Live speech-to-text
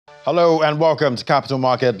Hello and welcome to Capital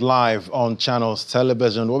Market Live on Channels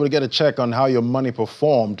Television, where we get a check on how your money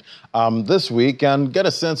performed this week and get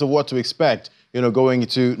a sense of what to expect, going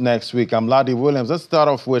into next week. I'm Ladi Williams. Let's start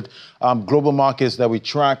off with global markets that we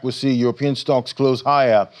track. We see European stocks close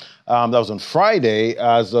higher. That was on Friday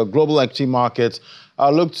as global equity markets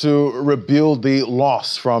look to rebuild the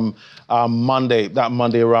loss from Monday. That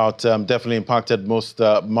Monday rout definitely impacted most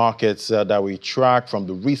markets that we track from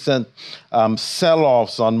the recent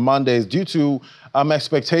sell-offs on Mondays due to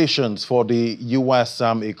expectations for the U.S.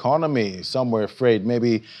 Economy. Some were afraid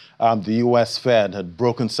maybe the U.S. Fed had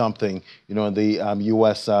broken something, in the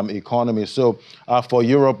U.S. economy. So for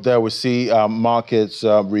Europe, there we see markets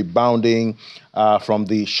rebounding from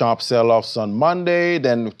the sharp sell-offs on Monday.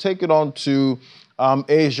 Then take it on to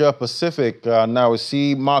Asia Pacific. Now we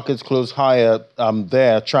see markets close higher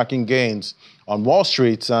there, tracking gains on Wall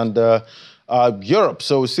Street and Europe.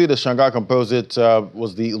 So we see the Shanghai Composite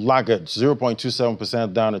was the laggard,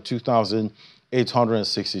 0.27% down at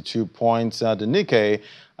 2,862 points. The Nikkei,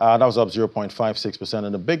 that was up 0.56%,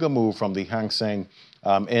 and a bigger move from the Hang Seng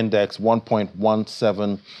Index,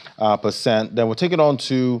 1.17%. Then we'll take it on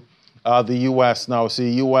to the U.S. Now, we see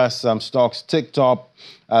U.S. stocks ticked up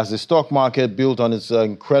as the stock market built on its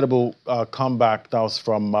incredible comeback. That was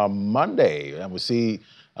from Monday. And we see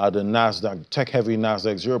the NASDAQ, tech-heavy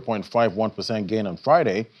NASDAQ, 0.51% gain on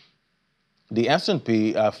Friday. The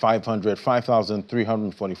S&P 500,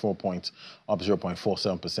 5,344 points, up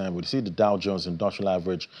 0.47%. We see the Dow Jones Industrial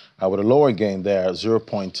Average with a lower gain there,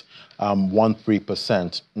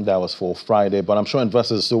 0.13%. That was for Friday. But I'm sure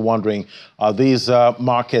investors are still wondering, are these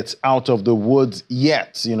markets out of the woods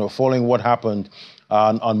yet, following what happened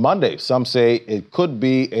on Monday? Some say it could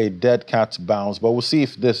be a dead cat bounce, but we'll see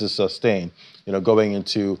if this is sustained, going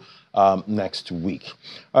into next week.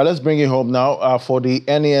 All right, let's bring it home now. For the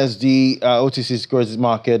NASD OTC securities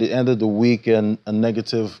market, it ended the week in a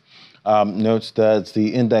negative note that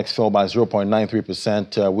the index fell by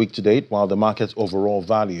 0.93% week to date, while the market's overall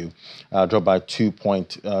value dropped by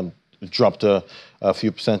dropped a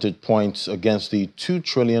few percentage points against the 2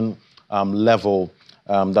 trillion level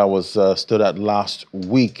that was stood at last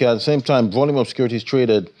week. At the same time, volume of securities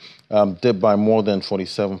traded dipped by more than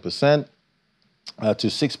 47%. To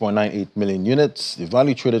 6.98 million units. The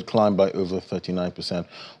value traded climbed by over 39%,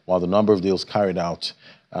 while the number of deals carried out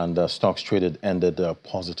and stocks traded ended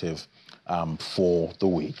positive for the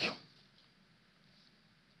week.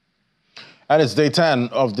 And it's day 10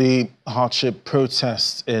 of the hardship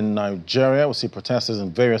protests in Nigeria. We see protesters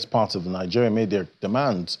in various parts of Nigeria made their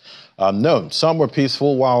demands known. Some were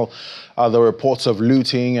peaceful, while there were reports of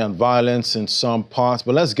looting and violence in some parts.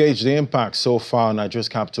 But let's gauge the impact so far on Nigeria's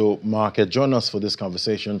capital market. Joining us for this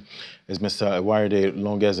conversation is Mr. Ewaride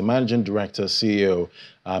Longes, the Managing Director, CEO,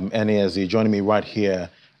 NASD, joining me right here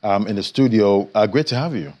in the studio. Great to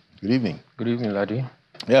have you. Good evening. Good evening, Ladi.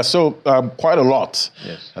 Yeah, so quite a lot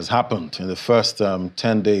has happened in the first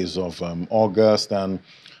 10 days of August, and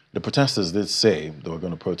the protesters did say they were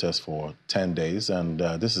going to protest for 10 days, and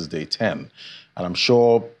this is day 10. And I'm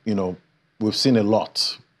sure, we've seen a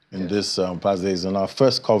lot in this past days. In our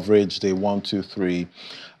first coverage, day 1, 2, 3,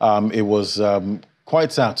 it was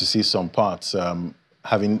quite sad to see some parts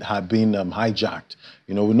had been hijacked.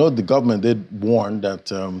 We know the government did warn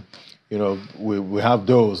that we have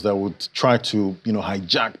those that would try to,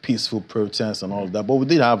 hijack peaceful protests and all of that. But we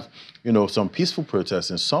did have, some peaceful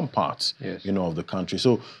protests in some parts, of the country.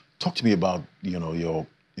 So talk to me about, your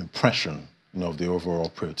impression, of the overall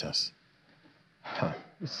protests.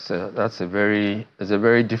 It's a very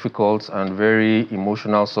difficult and very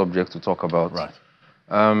emotional subject to talk about. Right.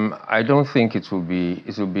 I don't think it will be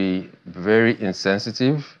very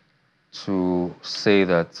insensitive to say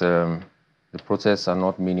that the protests are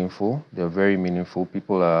not meaningful. They're very meaningful.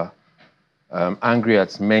 People are angry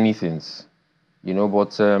at many things,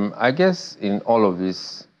 but I guess in all of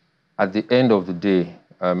this, at the end of the day,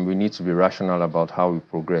 we need to be rational about how we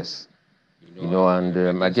progress, and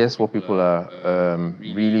I guess what people are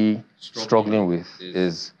really struggling with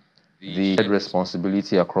is the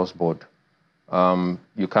responsibility across board.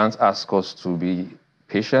 You can't ask us to be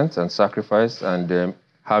patient and sacrifice and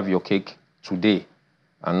have your cake today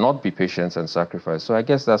and not be patient and sacrifice. So I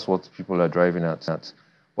guess that's what people are driving at.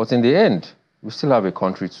 But in the end, we still have a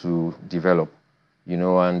country to develop,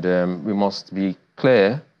 and we must be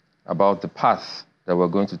clear about the path that we're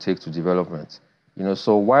going to take to development.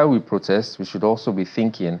 So while we protest, we should also be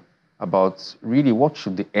thinking about really what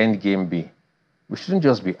should the end game be. We shouldn't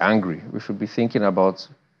just be angry. We should be thinking about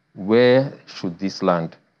where should this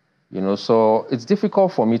land. So it's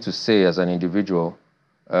difficult for me to say as an individual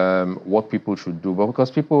what people should do, but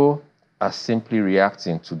because people are simply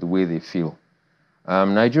reacting to the way they feel.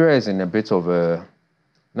 Nigeria is in a bit of a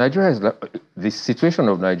the situation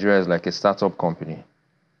of Nigeria is like a startup company.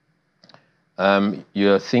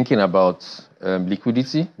 You're thinking about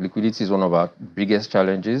liquidity. Liquidity is one of our biggest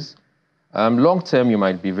challenges. Long term, you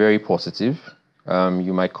might be very positive.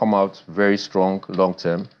 You might come out very strong long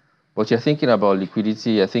term. But you're thinking about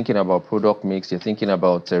liquidity, you're thinking about product mix, you're thinking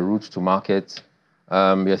about route to market,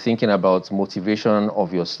 you're thinking about motivation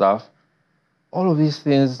of your staff. All of these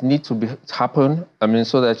things need to happen,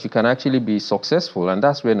 so that you can actually be successful. And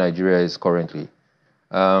that's where Nigeria is currently.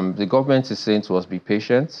 The government is saying to us, be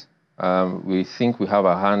patient. We think we have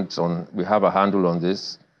a handle on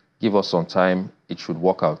this. Give us some time, it should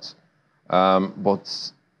work out.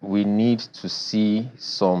 But we need to see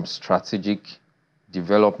some strategic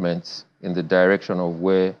development in the direction of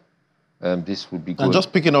where this would be good. And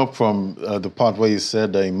just picking up from the part where you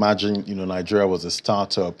said, imagine, Nigeria was a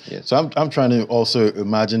startup. Yes. So I'm trying to also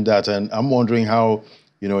imagine that, and I'm wondering how,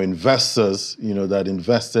 investors, that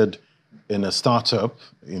invested in a startup,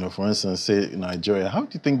 for instance, say in Nigeria, how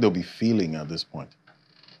do you think they'll be feeling at this point?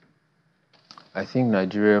 I think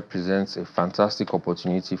Nigeria presents a fantastic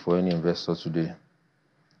opportunity for any investor today.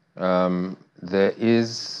 There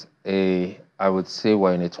is I would say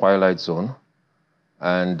we're in a twilight zone,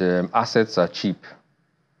 and assets are cheap,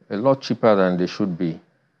 a lot cheaper than they should be.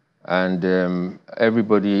 And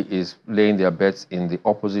everybody is laying their bets in the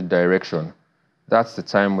opposite direction. That's the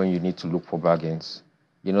time when you need to look for bargains.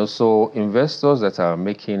 So investors that are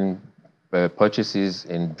making purchases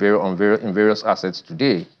in various assets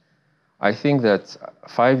today, I think that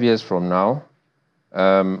 5 years from now,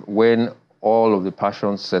 when all of the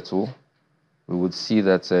passions settle, we would see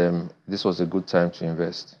that this was a good time to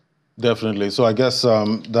invest. Definitely. So I guess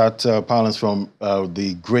that balance from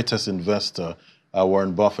the greatest investor,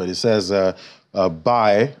 Warren Buffett, he says,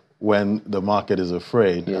 buy when the market is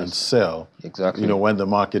afraid, yes, and sell, exactly, when the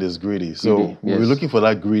market is greedy. So yes, we're looking for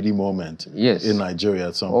that greedy moment, yes, in Nigeria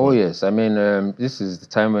at some point. Oh, yes. This is the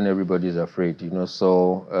time when everybody is afraid,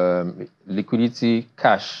 So liquidity,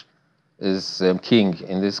 cash is king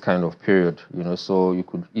in this kind of period, So you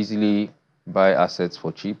could easily buy assets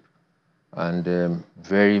for cheap, and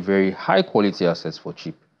very, very high quality assets for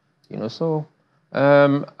cheap, So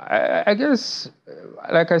I guess,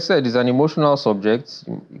 like I said, it's an emotional subject.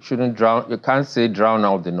 You shouldn't drown. You can't say drown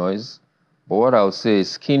out the noise. But what I would say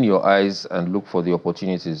is skin your eyes and look for the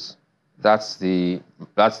opportunities. That's the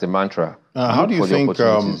mantra. How do you think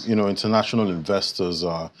international investors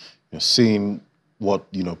are seeing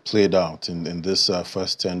what played out in this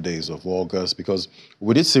first 10 days of August? Because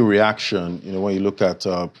we did see reaction, when you look at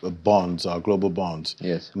bonds, global bonds,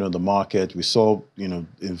 yes, the market, we saw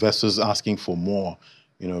investors asking for more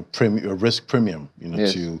risk premium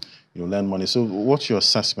yes, to lend money. So what's your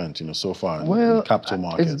assessment so far in the capital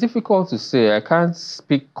market? It's difficult to say. I can't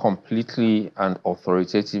speak completely and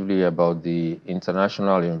authoritatively about the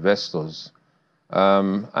international investors,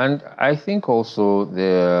 and I think also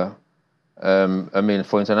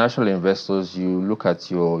for international investors, you look at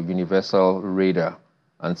your universal radar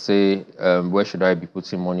and say, where should I be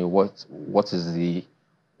putting money? What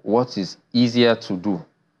is easier to do?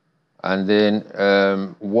 And then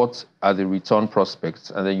what are the return prospects?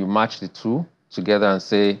 And then you match the two together and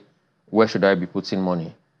say, where should I be putting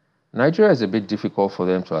money? Nigeria is a bit difficult for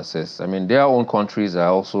them to assess. Their own countries are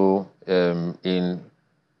also in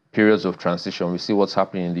periods of transition. We see what's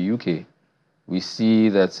happening in the UK. We see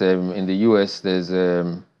that in the US, there's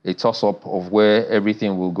a toss-up of where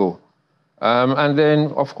everything will go. And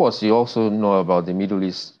then, of course, you also know about the Middle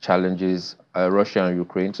East challenges, Russia and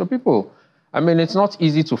Ukraine. So people, it's not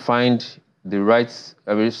easy to find the right,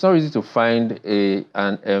 it's not easy to find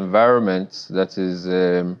an environment that is,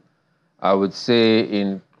 I would say,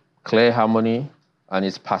 in clear harmony and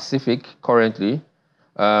is pacific currently.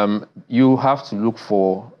 You have to look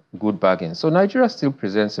for good bargains. So Nigeria still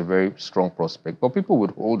presents a very strong prospect, but people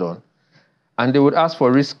would hold on. And they would ask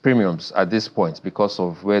for risk premiums at this point because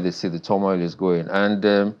of where they see the turmoil is going. And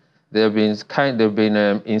there have been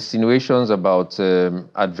insinuations about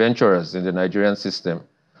adventurers in the Nigerian system.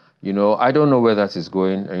 I don't know where that is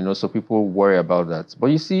going, so people worry about that. But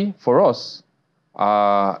you see, for us,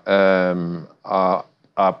 our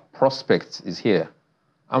prospect is here.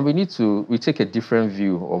 And we take a different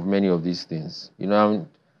view of many of these things.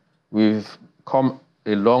 We've come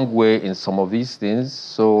a long way in some of these things,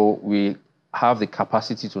 so we have the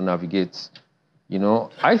capacity to navigate.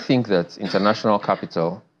 I think that international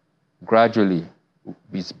capital gradually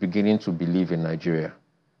is beginning to believe in Nigeria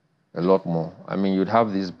a lot more. You'd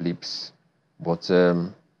have these blips, but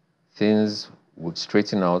things would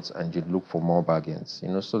straighten out and you'd look for more bargains.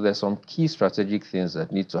 So there's some key strategic things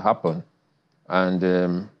that need to happen,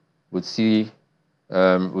 and we'd see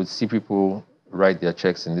people write their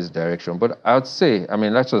checks in this direction. But I would say, I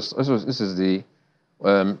mean, this is the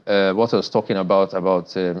what I was talking about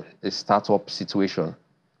a startup situation.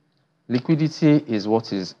 Liquidity is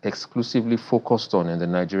what is exclusively focused on in the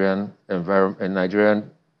Nigerian environment,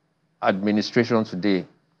 Nigerian administration today.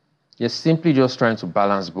 You're simply just trying to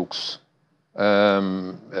balance books.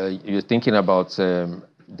 You're thinking about the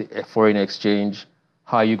foreign exchange.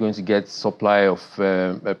 How are you going to get supply of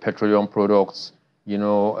petroleum products?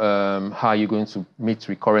 How are you going to meet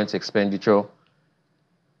recurrent expenditure?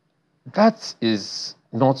 That is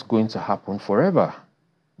not going to happen forever.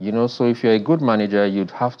 So if you're a good manager,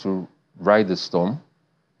 you'd have to ride the storm,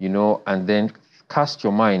 and then cast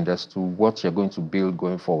your mind as to what you're going to build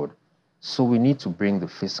going forward. So we need to bring the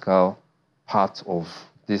fiscal part of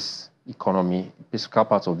this economy, fiscal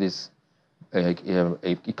part of this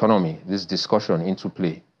economy, this discussion into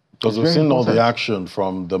play. Because we've seen all the action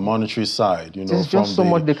from the monetary side, There's just so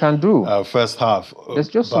much they can do. First half. There's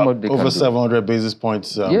just so much they can do. Over 700 basis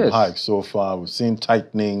points Yes. hike so far. We've seen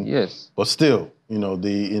tightening. Yes. But still,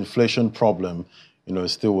 the inflation problem,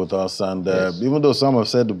 is still with us. And Yes. even though some have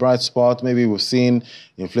said the bright spot, maybe we've seen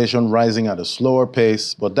inflation rising at a slower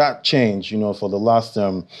pace, but that changed, for the last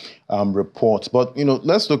reports. But,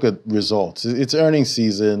 let's look at results. It's earnings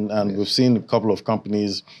season, and Yes. we've seen a couple of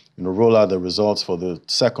companies roll out the results for the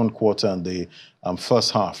second quarter and the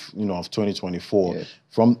first half, of 2024. Yes.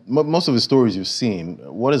 From most of the stories you've seen,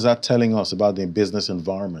 what is that telling us about the business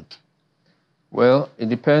environment? Well, it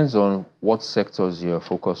depends on what sectors you're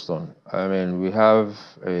focused on. I mean, we have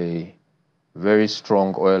a very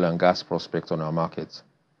strong oil and gas prospect on our market.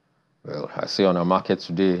 Well, I say on our market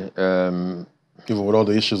today. Even with all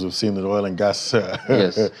the issues we've seen in the oil and gas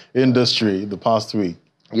Yes. industry the past week.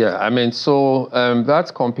 Yeah, I mean, so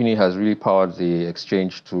that company has really powered the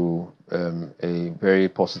exchange to a very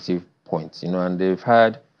positive point, and they've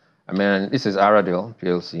had, this is Aradel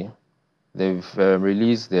PLC. They've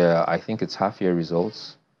released their, I think it's half-year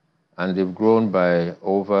results, and they've grown by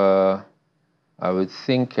over, I would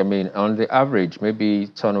think, on the average, maybe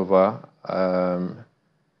turnover,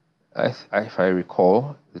 if I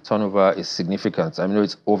recall, the turnover is significant. I know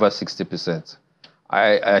it's over 60%.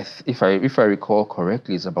 If I recall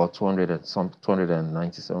correctly, it's about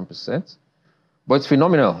 297%. But it's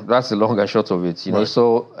phenomenal. That's the long and short of it. Right.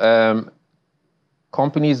 So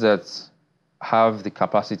companies that have the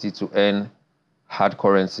capacity to earn hard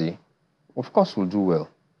currency, of course, will do well.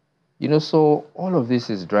 So all of this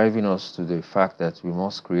is driving us to the fact that we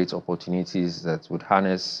must create opportunities that would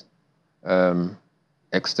harness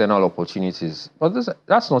external opportunities. But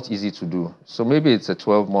that's not easy to do. So maybe it's a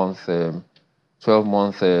 12-month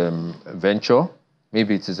venture.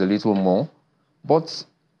 Maybe it is a little more. But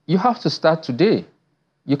you have to start today.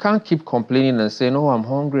 You can't keep complaining and saying, oh, I'm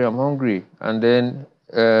hungry. And then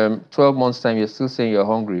 12 months' time, you're still saying you're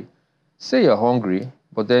hungry. Say you're hungry,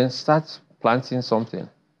 but then start planting something.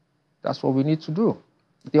 That's what we need to do.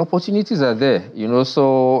 The opportunities are there,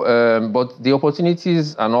 but the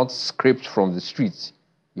opportunities are not scraped from the streets.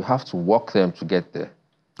 You have to walk them to get there.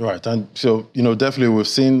 Right, and so, definitely we've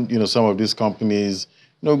seen, some of these companies,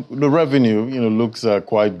 the revenue, looks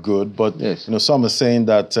quite good, but, Yes. Some are saying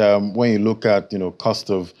that when you look at, cost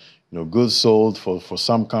of, goods sold for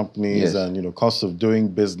some companies, Yes. and, cost of doing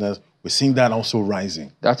business, we're seeing that also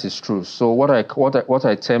rising. That is true. So what I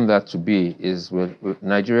term that to be is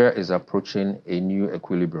Nigeria is approaching a new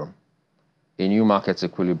equilibrium, a new market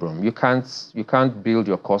equilibrium. You can't build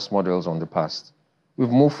your cost models on the past. We've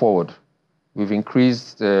moved forward. We've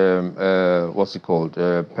increased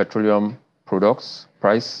petroleum products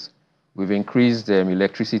price. We've increased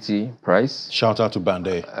electricity price. Shout out to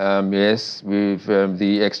Bande. Yes,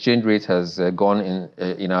 the exchange rate has gone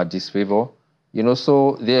in our disfavor.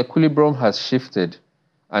 So the equilibrium has shifted,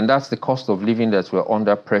 and that's the cost of living that we're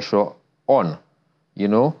under pressure on.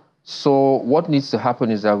 So what needs to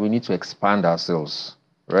happen is that we need to expand ourselves,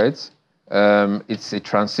 right? It's a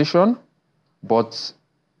transition, but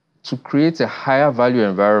to create a higher value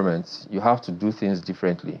environment, you have to do things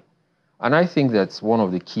differently. And I think that's one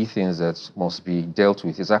of the key things that must be dealt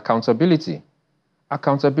with is accountability.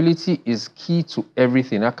 Accountability is key to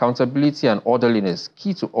everything. Accountability and orderliness,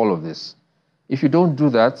 key to all of this. If you don't do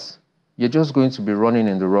that, you're just going to be running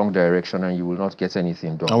in the wrong direction and you will not get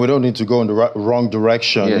anything done. And we don't need to go in the wrong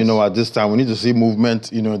direction, Yes. At this time. We need to see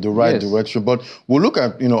movement, the right Yes. direction. But we'll look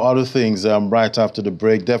at, other things right after the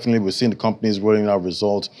break. Definitely, we're seeing the companies rolling out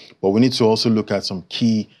results, but we need to also look at some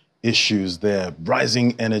key issues there,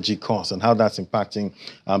 rising energy costs, and how that's impacting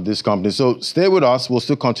this company. So stay with us. We'll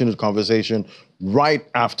still continue the conversation right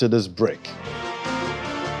after this break.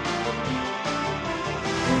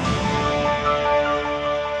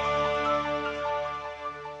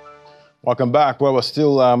 Welcome back. Well, we're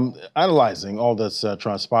still analyzing all that's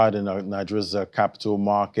transpired in Nigeria's capital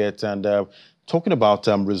market and talking about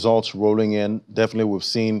results rolling in. Definitely, we've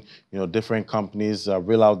seen different companies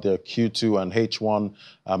reel out their Q2 and H1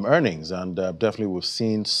 earnings, and definitely we've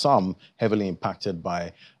seen some heavily impacted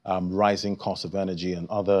by rising costs of energy and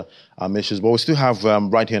other issues. But we still have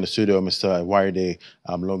right here in the studio Mr. Waride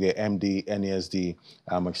Longe, MD, NESD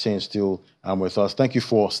Exchange, still with us. Thank you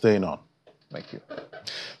for staying on. Thank you.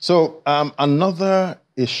 So another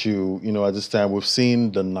issue, at this time, we've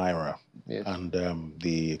seen the Naira and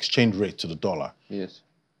the exchange rate to the dollar. Yes.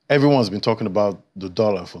 Everyone's been talking about the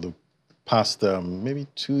dollar for the past maybe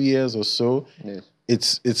 2 years or so. Yes.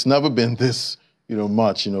 It's never been this,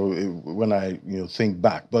 much, when I, think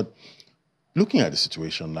back. But looking at the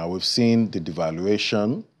situation now, we've seen the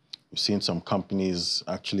devaluation. We've seen some companies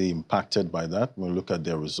actually impacted by that when we look at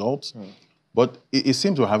their results. But it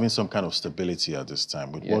seems we're having some kind of stability at this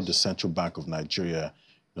time with what the Central Bank of Nigeria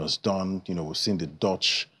has done. We've seen the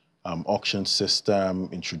Dutch auction system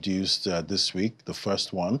introduced this week, the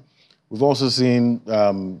first one. We've also seen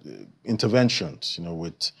interventions,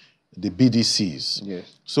 with the BDCs.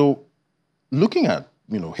 Yes. So looking at,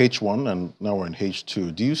 H1 and now we're in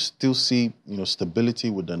H2, do you still see, stability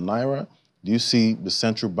with the Naira? Do you see the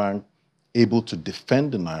Central Bank able to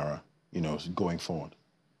defend the Naira, going forward?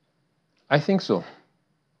 I think so.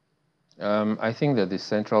 I think that the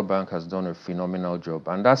central bank has done a phenomenal job,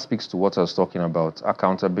 and that speaks to what I was talking about,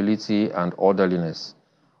 accountability and orderliness.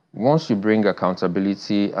 Once you bring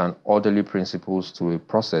accountability and orderly principles to a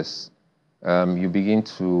process, you begin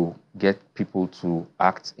to get people to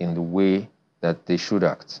act in the way that they should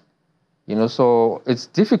act. So it's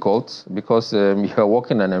difficult because you're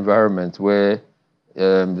working in an environment where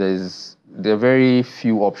there are very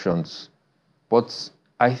few options. But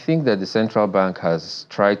I think that the central bank has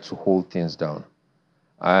tried to hold things down.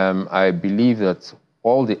 I believe that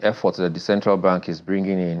all the effort that the central bank is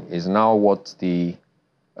bringing in is now what the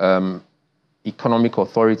economic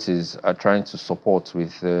authorities are trying to support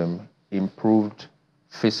with improved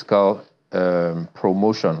fiscal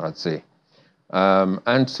promotion, I'd say.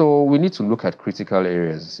 And so we need to look at critical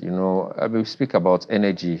areas. We speak about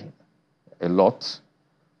energy a lot.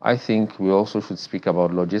 I think we also should speak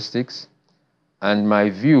about logistics. And my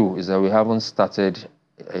view is that we haven't started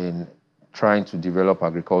in trying to develop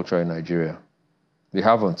agriculture in Nigeria. We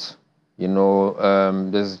haven't.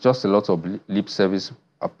 There's just a lot of lip service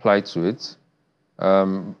applied to it.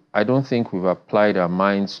 I don't think we've applied our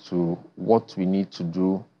minds to what we need to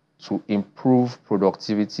do to improve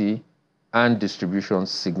productivity and distribution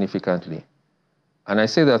significantly. And I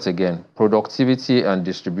say that again, productivity and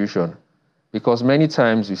distribution, because many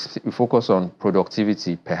times we focus on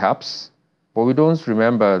productivity, perhaps, but we don't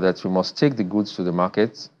remember that we must take the goods to the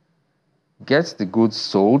market, get the goods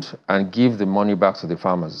sold, and give the money back to the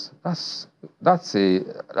farmers. That's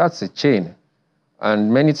a chain.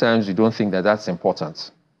 And many times we don't think that that's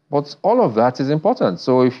important. But all of that is important.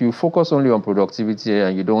 So if you focus only on productivity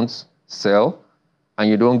and you don't sell, and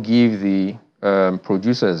you don't give the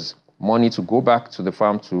producers money to go back to the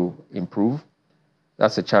farm to improve,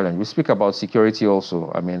 that's a challenge. We speak about security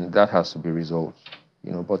also. I mean, that has to be resolved.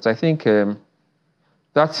 But I think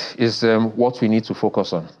that is what we need to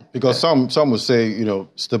focus on. Because some would say,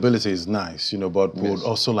 stability is nice, but we would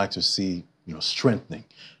also like to see, strengthening.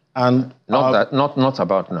 And not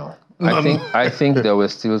about now. I think that we're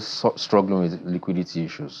still struggling with liquidity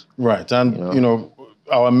issues. Right, and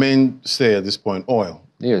our mainstay at this point, oil.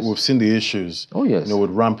 Yes, we've seen the issues. Oh yes, with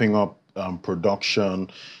ramping up production.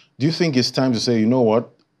 Do you think it's time to say, what?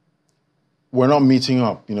 We're not meeting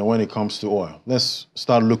up, when it comes to oil. Let's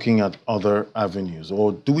start looking at other avenues.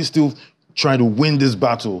 Or do we still try to win this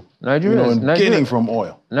battle, gaining from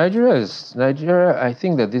oil? Nigeria, I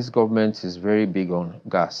think that this government is very big on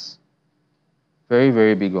gas. Very,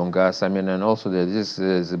 very big on gas. I mean, and also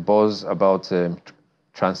there's a buzz about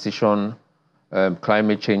transition,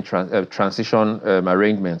 climate change, transition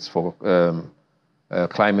arrangements for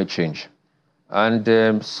climate change.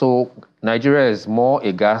 And so Nigeria is more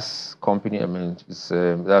a gas company. I mean,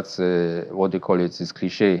 that's what they call it. It's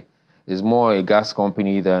cliche. It's more a gas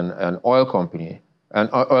company than an oil company, an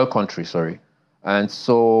oil country, sorry. And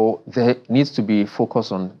so there needs to be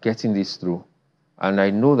focus on getting this through. And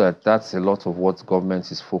I know that that's a lot of what government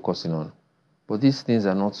is focusing on. But these things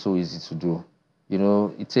are not so easy to do.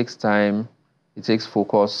 It takes time, it takes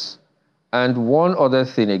focus, And one other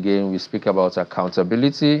thing, again, we speak about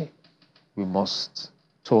accountability. We must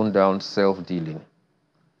tone down self-dealing.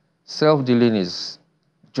 Self-dealing is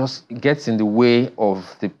just gets in the way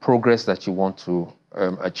of the progress that you want to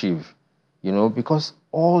achieve, because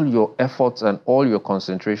all your efforts and all your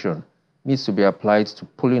concentration needs to be applied to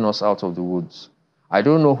pulling us out of the woods. I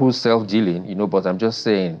don't know who's self-dealing, but I'm just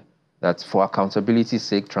saying that for accountability's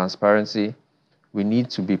sake, transparency, we need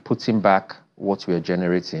to be putting back what we are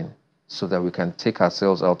generating so that we can take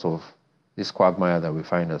ourselves out of this quagmire that we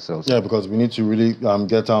find ourselves in. Yeah, because we need to really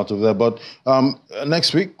get out of there. But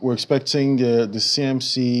next week, we're expecting the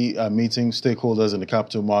CMC meeting. Stakeholders in the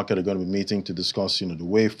capital market are going to be meeting to discuss, the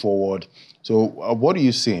way forward. So what are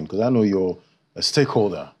you seeing? Because I know you're a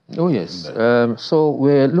stakeholder. Oh, yes. So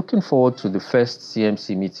we're looking forward to the first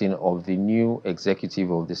CMC meeting of the new executive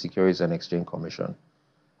of the Securities and Exchange Commission.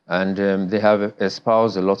 And they have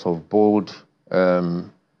espoused a lot of bold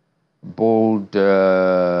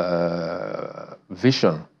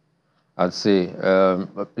vision, I'd say.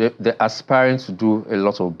 They're aspiring to do a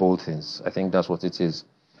lot of bold things. I think that's what it is.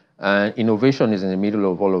 And innovation is in the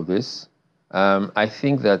middle of all of this. I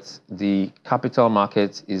think that the capital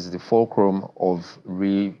market is the fulcrum of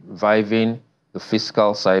reviving the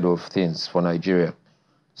fiscal side of things for Nigeria.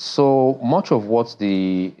 So much of what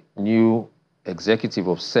the new executive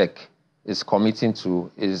of SEC is committing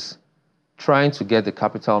to is trying to get the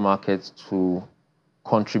capital market to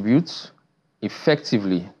contribute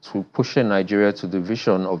effectively to pushing Nigeria to the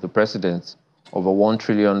vision of the president of a $1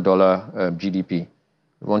 trillion GDP,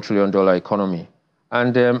 $1 trillion economy.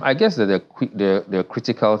 And I guess that there are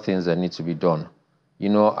critical things that need to be done.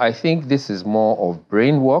 I think this is more of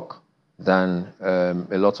brain work than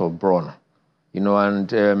a lot of brawn.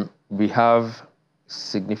 And we have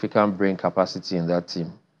significant brain capacity in that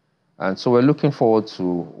team. And so we're looking forward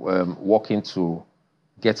to working to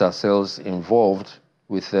get ourselves involved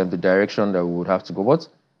with the direction that we would have to go. But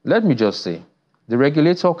let me just say, the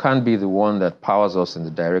regulator can't be the one that powers us in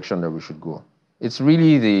the direction that we should go. It's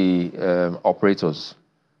really the operators,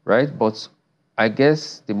 right? But I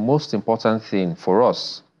guess the most important thing for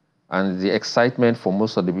us and the excitement for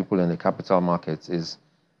most of the people in the capital markets is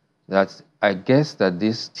that I guess that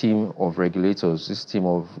this team of regulators, this team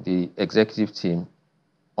of the executive team,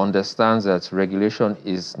 understands that regulation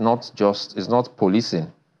is not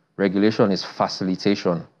policing. Regulation is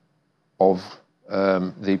facilitation of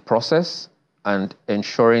the process and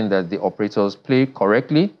ensuring that the operators play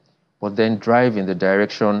correctly, but then drive in the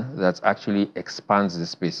direction that actually expands the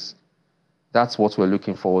space. That's what we're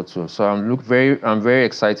looking forward to. So I'm very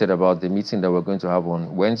excited about the meeting that we're going to have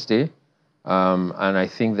on Wednesday. And I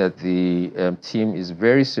think that the team is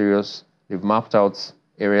very serious. They've mapped out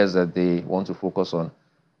areas that they want to focus on.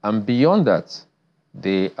 And beyond that,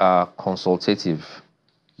 they are consultative,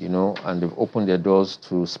 and they've opened their doors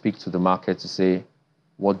to speak to the market to say,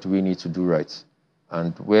 what do we need to do right?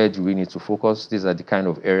 And where do we need to focus? These are the kind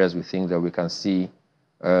of areas we think that we can see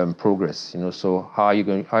progress. So how are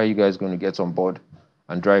you guys going to get on board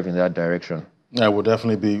and drive in that direction? I will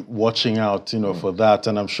definitely be watching out, for that,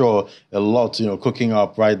 and I'm sure a lot, cooking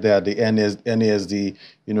up right there at the NASD,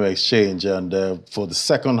 exchange, and for the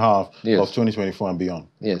second half of 2024 and beyond.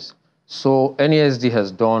 Yes. So NASD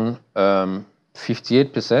has done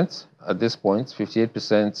 58% at this point,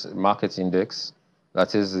 58% market index.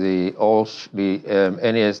 That is the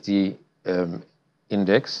NASD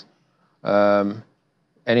index,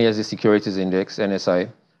 NASD Securities Index, NSI.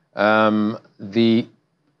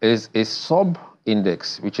 Is a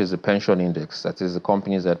sub-index, which is a pension index. That is the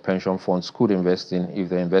companies that pension funds could invest in if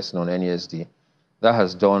they're investing on NASD. That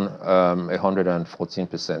has done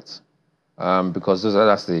 114%, because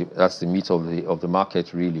that's the meat of the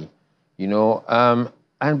market, really.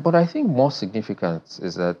 But I think more significant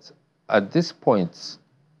is that at this point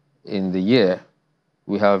in the year,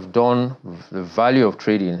 we have done, the value of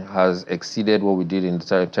trading has exceeded what we did in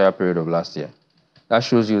the entire period of last year. That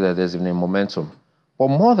shows you that there's been a momentum. But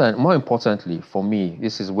more importantly, for me,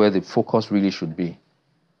 this is where the focus really should be.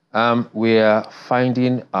 We are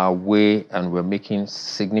finding our way, and we're making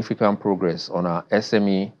significant progress on our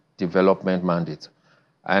SME development mandate.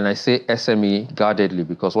 And I say SME guardedly,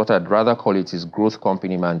 because what I'd rather call it is growth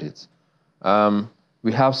company mandate.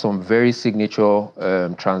 We have some very signature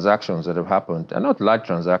transactions that have happened, and not large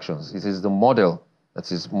transactions. It is the model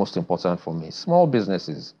that is most important for me. Small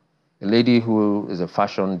businesses. A lady who is a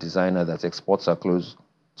fashion designer that exports her clothes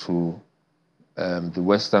to the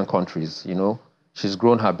Western countries, she's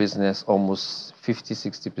grown her business almost 50,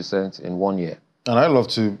 60% in 1 year. And I love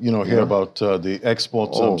to, hear about the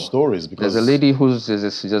export stories, because there's a lady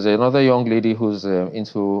there's another young lady who's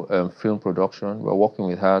into film production. We're working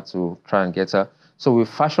with her to try and get her. So we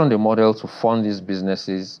fashioned a model to fund these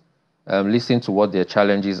businesses, listen to what their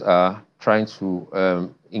challenges are, trying to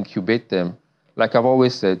incubate them, like I've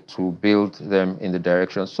always said, to build them in the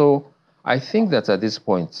direction. So I think that at this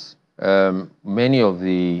point, many of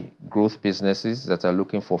the growth businesses that are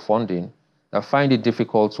looking for funding, that find it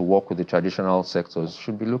difficult to work with the traditional sectors,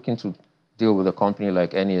 should be looking to deal with a company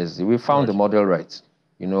like NESD. We found the model right,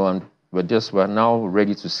 and we're now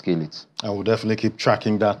ready to scale it. I will definitely keep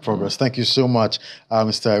tracking that progress. Thank you so much,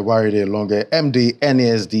 Mr. Iwaride Longe, MD,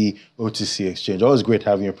 NESD, OTC Exchange. Always great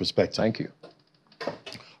having your perspective. Thank you. All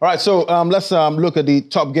right, so let's look at the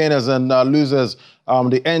top gainers and losers.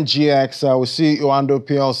 The NGX, we see Oando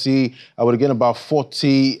PLC would gain about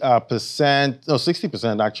 40%, no,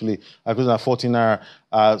 60% actually, because at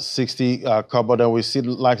 14.60 cover. Then we see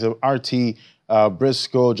the likes of RT,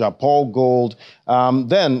 Briscoe, Japan Gold.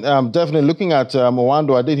 Then definitely looking at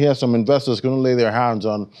Oando, I did hear some investors couldn't lay their hands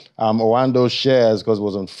on Oando shares because it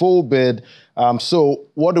was on full bid. So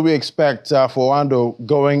what do we expect for Oando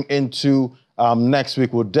going into next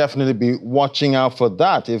week? We'll definitely be watching out for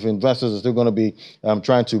that. If investors are still going to be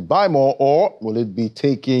trying to buy more, or will it be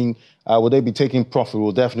taking? Will they be taking profit?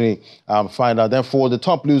 We'll definitely find out. Then for the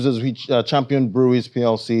top losers, we Champion Breweries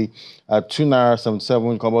PLC,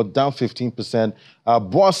 2.77 Naira, down 15%.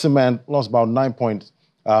 Bois Cement lost about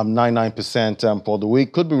 9.99% for the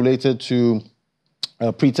week. Could be related to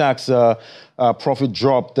pre-tax profit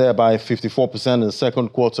drop there by 54% in the second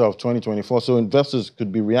quarter of 2024. So investors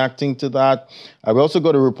could be reacting to that. We also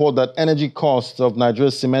got a report that energy costs of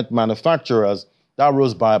Nigeria's cement manufacturers, that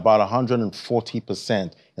rose by about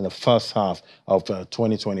 140% in the first half of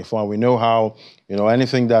 2024. We know how,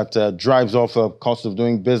 anything that drives off the cost of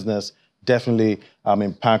doing business definitely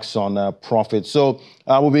impacts on profit. So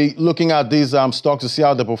we'll be looking at these stocks to see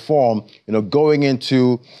how they perform, going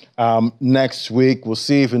into next week. We'll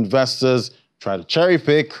see if investors try to cherry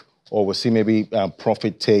pick, or we'll see maybe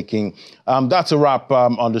profit taking. That's a wrap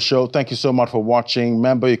on the show. Thank you so much for watching.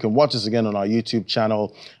 Remember, you can watch us again on our YouTube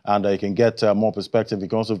channel, and you can get more perspective. You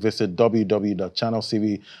can also visit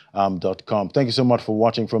www.channelcv.com. Thank you so much for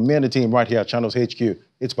watching. From me and the team right here at Channels HQ,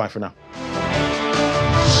 it's bye for now.